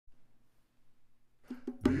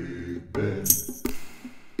Ben,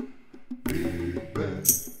 Big Ben.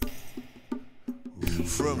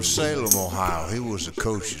 From Salem, Ohio, he was a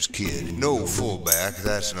coach's kid. No fullback,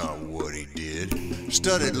 that's not what he did.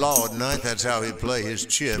 Studied law at night, that's how he'd play his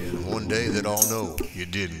chip. And one day they'd all know you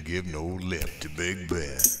didn't give no lip to Big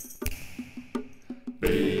Ben.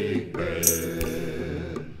 Big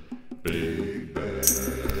Ben, Big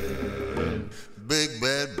Ben. Big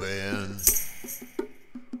Bad Ben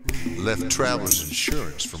left Travelers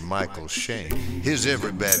Insurance for Michael Shane. His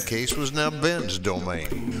every bad case was now Ben's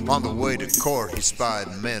domain. On the way to court, he spied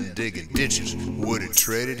men digging ditches. Would have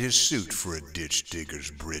traded his suit for a ditch digger's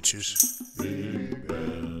breeches. Big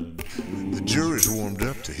Ben. The juries warmed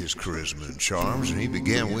up to his charisma and charms, and he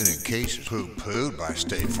began winning cases poo-pooed by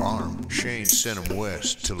State Farm. Shane sent him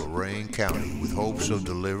west to Lorain County with hopes of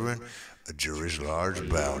delivering a jury's large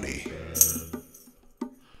bounty.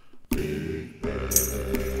 Big Ben.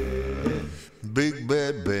 Big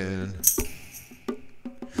Bad Ben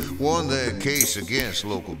won their case against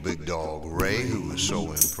local big dog Ray, who was so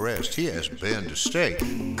impressed he asked Ben to stay.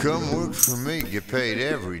 Come work for me, get paid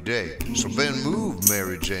every day. So Ben moved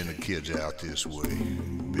Mary Jane and the kids out this way.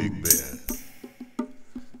 Big Ben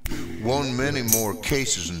won many more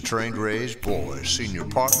cases and trained Ray's boys. Senior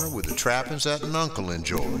partner with the trappings that an uncle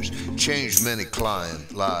enjoys. Changed many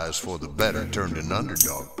client lives for the better. Turned an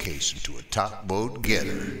underdog case into a top boat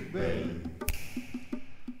getter. Big Ben.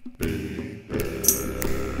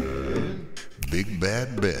 Big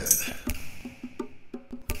Bad Ben.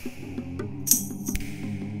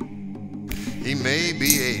 He may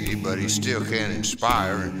be 80, but he still can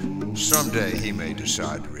inspire. Someday he may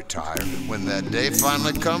decide to retire. When that day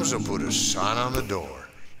finally comes, he'll put a sign on the door.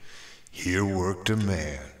 Here worked a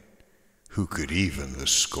man who could even the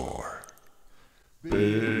score.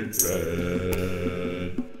 Big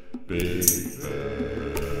Ben, Big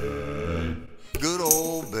Ben. Good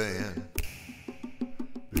old Ben.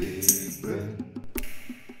 Big Ben,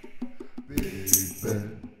 Big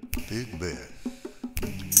Ben. Big Ben.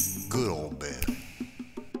 Good old Ben.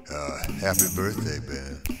 Happy birthday,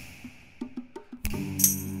 Ben.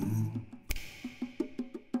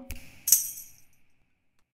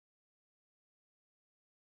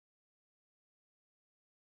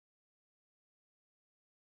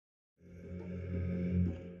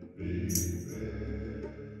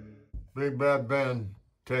 Big Bad Ben,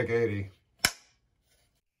 take 80.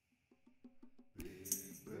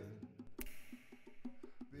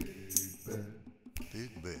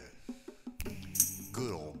 Big Ben.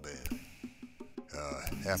 Good old Ben.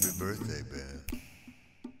 Happy birthday, Ben.